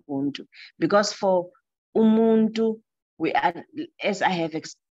experienced Ubuntu. Because for Ubuntu, we are, as I have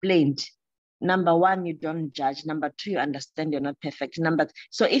explained, number one, you don't judge. Number two, you understand you're not perfect.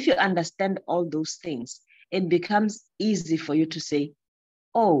 So if you understand all those things, it becomes easy for you to say,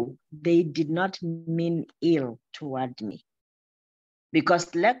 oh, they did not mean ill toward me.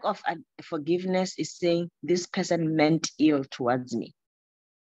 Because lack of forgiveness is saying this person meant ill towards me.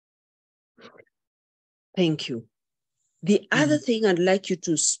 Thank you. The other thing I'd like you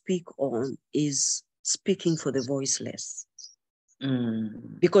to speak on is speaking for the voiceless.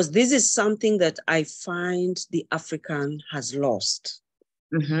 Because this is something that I find the African has lost.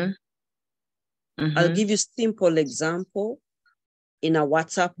 I'll give you a simple example. In a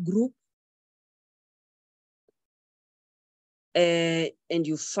WhatsApp group, and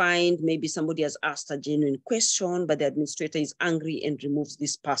you find maybe somebody has asked a genuine question, but the administrator is angry and removes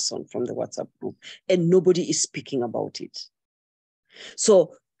this person from the WhatsApp group, and nobody is speaking about it.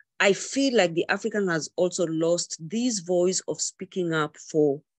 So I feel like the African has also lost this voice of speaking up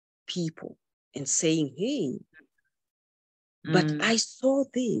for people and saying, hey, but I saw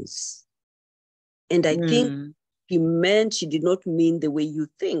this. And I think she did not mean the way you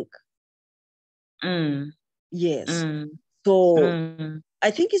think. Yes. So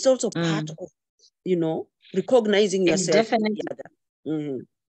I think it's also part of, recognizing yourself. Definitely.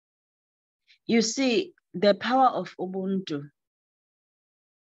 You see, the power of Ubuntu,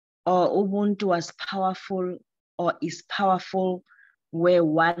 or Ubuntu was powerful or is powerful where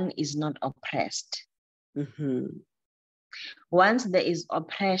one is not oppressed. Once there is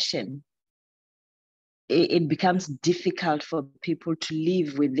oppression, it becomes difficult for people to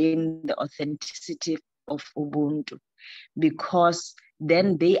live within the authenticity of Ubuntu, because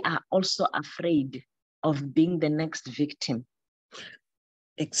then they are also afraid of being the next victim.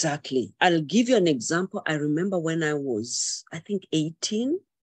 Exactly. I'll give you an example. I remember when I was, I think, 18,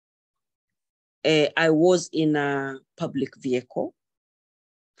 I was in a public vehicle.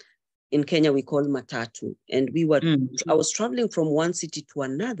 In Kenya, we call matatu. And I was traveling from one city to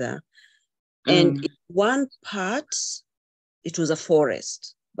another. And in one part, it was a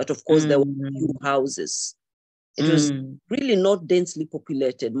forest. But of course, there were few houses. It was really not densely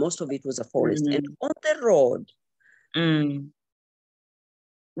populated. Most of it was a forest. And on the road,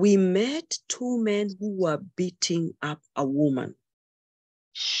 we met two men who were beating up a woman.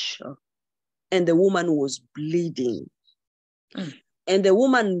 Sure. And the woman was bleeding. And the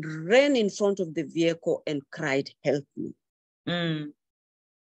woman ran in front of the vehicle and cried, help me.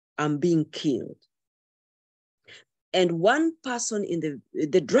 I'm being killed. And one person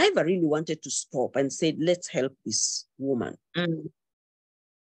the driver really wanted to stop and said, let's help this woman.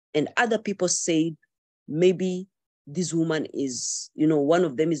 And other people said, maybe this woman is, one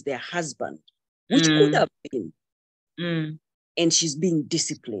of them is their husband, which could have been. And she's being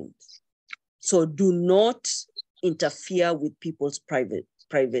disciplined. So do not interfere with people's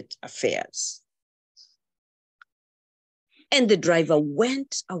private affairs. And the driver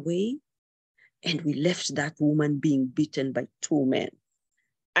went away, and we left that woman being beaten by two men.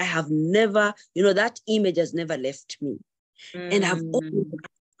 I have never, that image has never left me. And I've always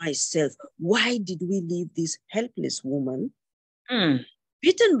asked myself, why did we leave this helpless woman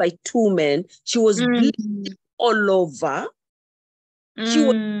beaten by two men? She was bleeding all over. She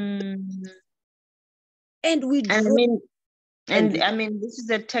was, and we drove. I mean, this is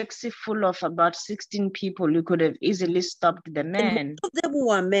a taxi full of about 16 people. You could have easily stopped the men. And most of them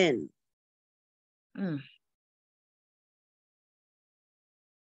were men.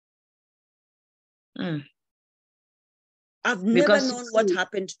 I've never known what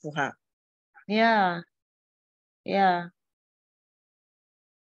happened to her. Yeah.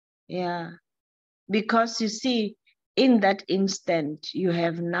 Because you see, in that instant, you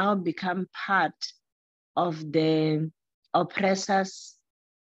have now become part of the oppressor's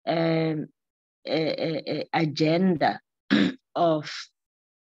agenda of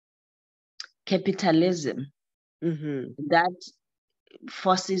capitalism that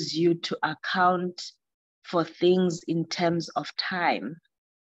forces you to account for things in terms of time.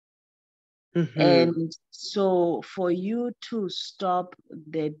 And so for you to stop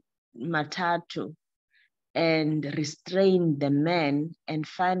the matatu and restrain the men and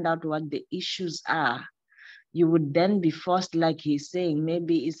find out what the issues are, you would then be forced, like he's saying,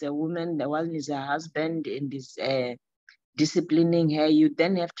 maybe it's a woman, the one is her husband and is disciplining her. You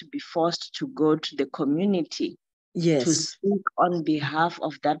then have to be forced to go to the community to speak on behalf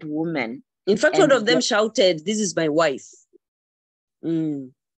of that woman. In fact, one of them shouted, this is my wife.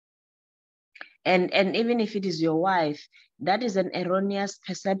 And even if it is your wife, that is an erroneous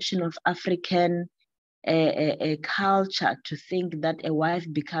perception of African a culture, to think that a wife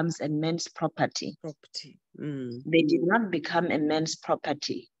becomes a man's property. They did not become a man's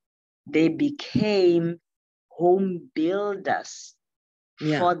property. They became home builders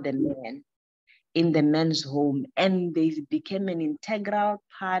for the man in the man's home. And they became an integral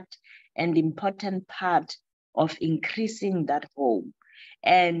part and important part of increasing that home.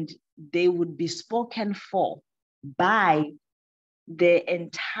 And they would be spoken for by the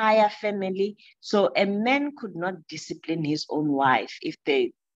entire family. So a man could not discipline his own wife if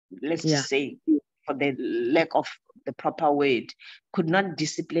they, let's just say, for the lack of the proper word, could not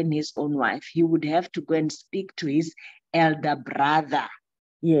discipline his own wife. He would have to go and speak to his elder brother.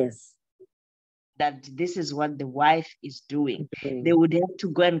 That this is what the wife is doing. They would have to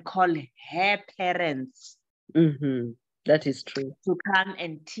go and call her parents. That is true. To come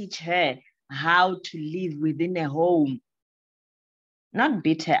and teach her how to live within a home, not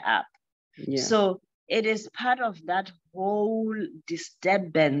beat her up. Yeah. So it is part of that whole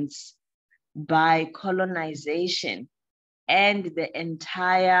disturbance by colonization and the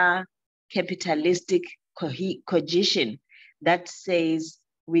entire capitalistic cohesion that says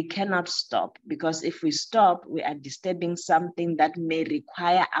we cannot stop, because if we stop, we are disturbing something that may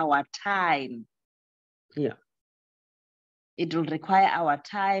require our time. Yeah. It will require our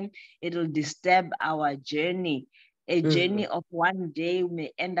time. It will disturb our journey. A journey of one day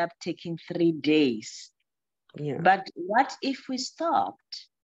may end up taking 3 days. Yeah. But what if we stopped?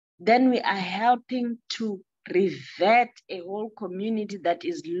 Then we are helping to revert a whole community that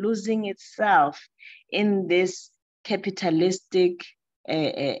is losing itself in this capitalistic,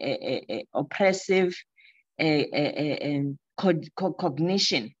 oppressive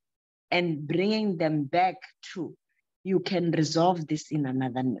cognition, and bringing them back to, you can resolve this in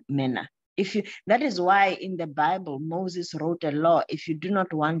another manner. That is why in the Bible, Moses wrote a law: if you do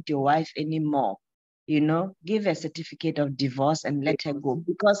not want your wife anymore, give a certificate of divorce and let her go,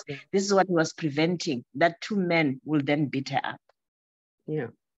 because this is what was preventing that 2 men will then beat her up. Yeah.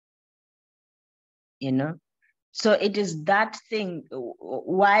 So it is that thing.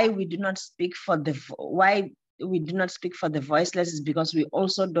 Why we do not speak for the voiceless is because we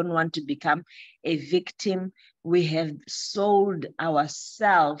also don't want to become a victim. We have sold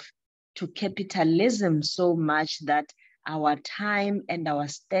ourselves to capitalism so much that our time and our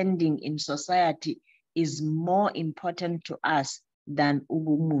standing in society is more important to us than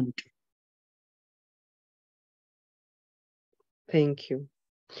Ubuntu. Thank you.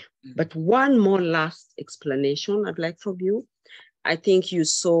 But one more last explanation I'd like from you. I think you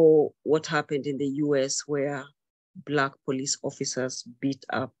saw what happened in the US where Black police officers beat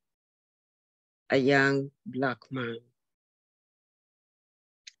up a young Black man.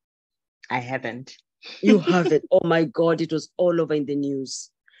 I haven't. You haven't? Oh my God, it was all over in the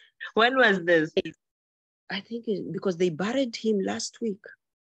news. When was this? I think because they buried him last week.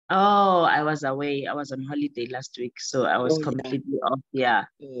 Oh, I was away. I was on holiday last week, so I was completely off. Yeah.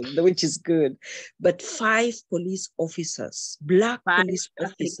 Which is good. But 5 police officers, Black police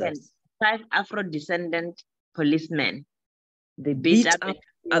officers. 5 Afro-descendant policemen. They beat up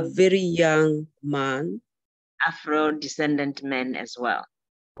a very young man. Afro-descendant man as well.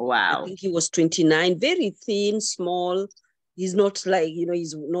 Wow. I think he was 29, very thin, small. He's not like,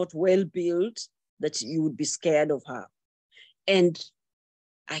 he's not well built that you would be scared of her. And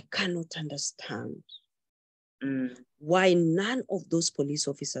I cannot understand why none of those police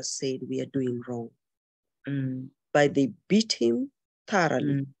officers said we are doing wrong. But they beat him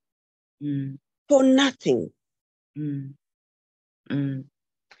thoroughly for nothing. And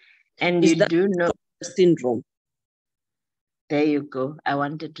is you that do know syndrome. There you go. I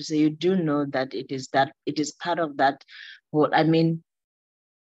wanted to say, you do know that it is part of that whole,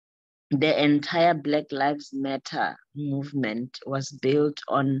 the entire Black Lives Matter movement was built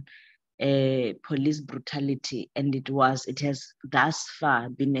on police brutality, and it has thus far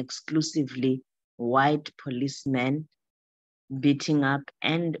been exclusively white policemen beating up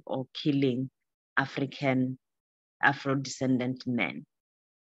and or killing Afro-descendant men.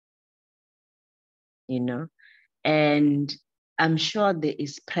 And I'm sure there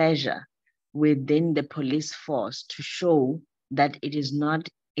is pressure within the police force to show that it is not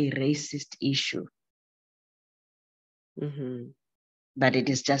a racist issue, but it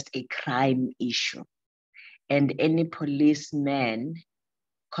is just a crime issue. And any policeman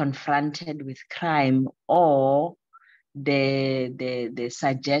confronted with crime or the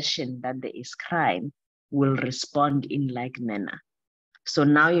suggestion that there is crime will respond in like manner. So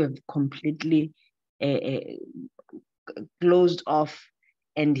now you've completely closed off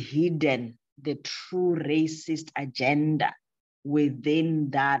and hidden the true racist agenda within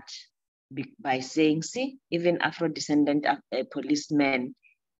that by saying, see, even Afro-descendant policemen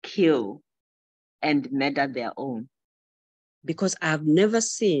kill and murder their own. Because I've never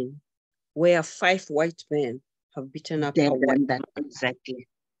seen where 5 white men have beaten up a white man. Exactly.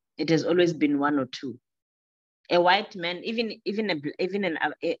 It has always been 1 or 2. A white man, even an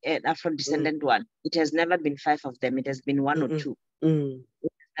Afro-descendant one, it has never been 5 of them. It has been 1 or 2. It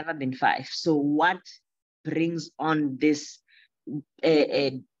has never been 5. So what brings on this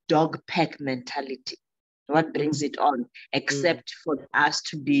dog pack mentality? What brings it on, except for us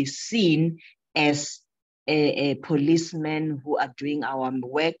to be seen as a policemen who are doing our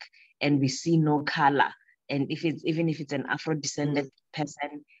work, and we see no color. And even if it's an Afro-descendant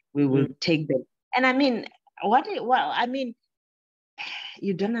person, we will take them. And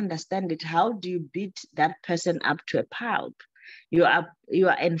you don't understand it. How do you beat that person up to a pulp? You are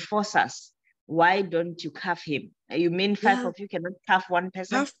enforcers. Why don't you cuff him? You mean five of you cannot cuff one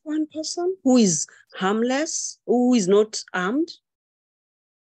person? Cuff one person who is harmless, who is not armed?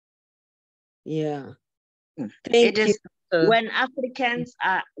 Yeah. Thank you. When Africans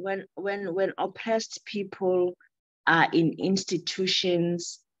are, when oppressed people are in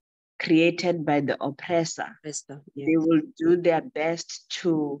institutions created by the oppressor, they will do their best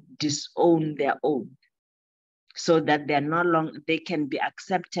to disown their own, so that they can be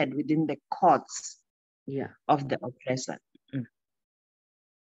accepted within the courts of the oppressor.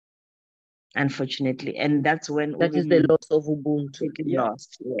 Unfortunately, and that's when that is the loss of Ubuntu.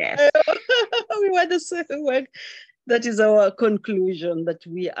 Lost. Yes. We want to say the word. That is our conclusion, that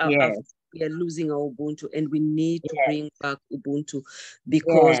we are losing our Ubuntu, and we need to bring back Ubuntu,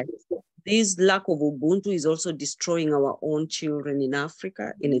 because this lack of Ubuntu is also destroying our own children in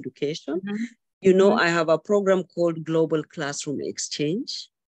Africa in education. You know, I have a program called Global Classroom Exchange,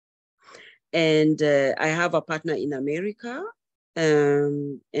 and I have a partner in America.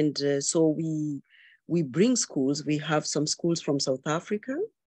 So we bring schools. We have some schools from South Africa.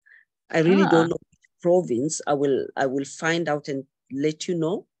 I really don't know which province. I will find out and let you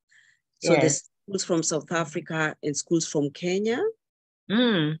know. So there's schools from South Africa and schools from Kenya.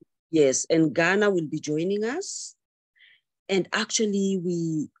 Yes, and Ghana will be joining us. And actually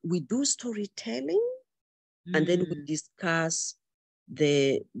we do storytelling, and then we discuss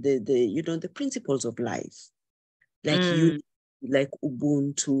the principles of life, like like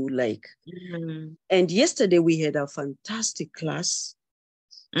Ubuntu, like. And yesterday we had a fantastic class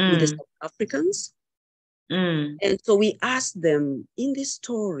with the South Africans. And so we asked them, in this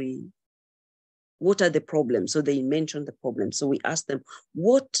story, what are the problems? So they mentioned the problems. So we asked them,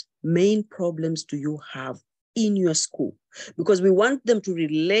 what main problems do you have in your school? Because we want them to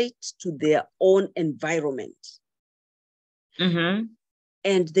relate to their own environment.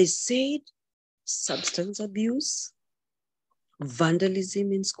 And they said substance abuse,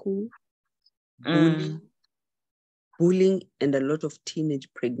 vandalism in school, bullying, and a lot of teenage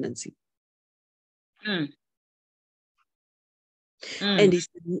pregnancy. And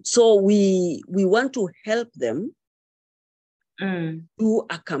so we want to help them do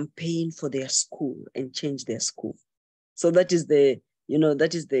a campaign for their school and change their school. So that is the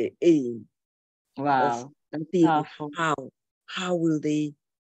aim. Wow, of how will they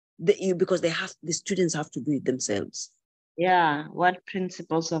because the students have to do it themselves. Yeah, what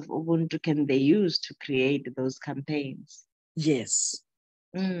principles of Ubuntu can they use to create those campaigns? Yes.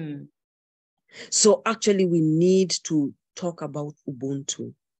 So actually we need to talk about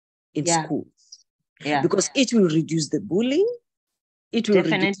Ubuntu in schools. Because it will reduce the bullying. It will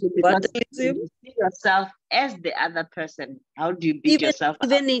reduce vandalism. You see yourself as the other person. How do you beat yourself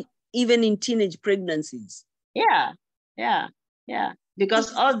up? Even in teenage pregnancies. Yeah.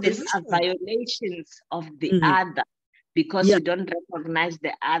 Because all these are violations of the other, because you don't recognize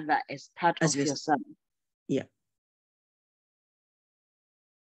the other as part of yourself. Yeah.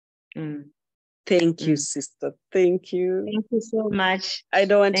 Thank you, sister. Thank you. Thank you so much. I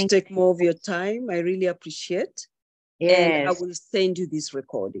don't want to take more of your time. I really appreciate. And I will send you this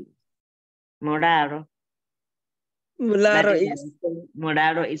recording. Moraro. Moraro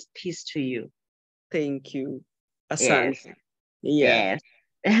is peace to you. Thank you. Asante. Yes.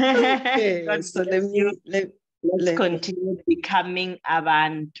 Okay. So let's continue becoming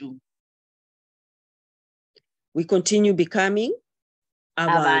Abantu. We continue becoming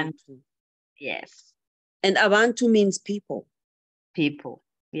Abantu. Yes. And Abantu means people. People.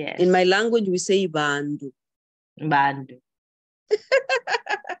 Yes. In my language, we say Bantu. Bantu.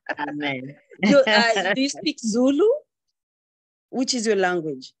 Amen. Do you speak Zulu? Which is your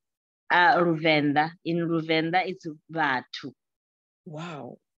language? Ruvenda. In Ruvenda, it's Batu.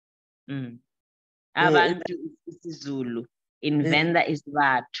 Wow. Abantu is Zulu. In Venda is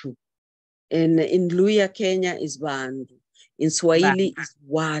Batu. In Luya, Kenya is Bantu. In Swahili is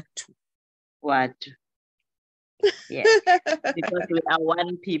Watu. Watu. Yes. Because we are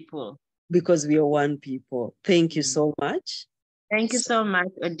one people. Because we are one people. Thank you so much. Thank you so much,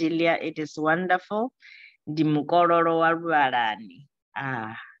 Odilia. It is wonderful. Mukololo wa Lubarani.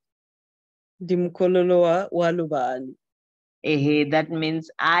 Mukololo wa Lubarani. That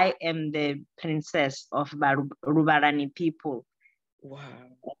means I am the princess of Lubarani people. Wow.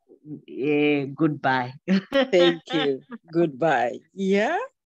 Goodbye. Thank you. Goodbye. Yeah.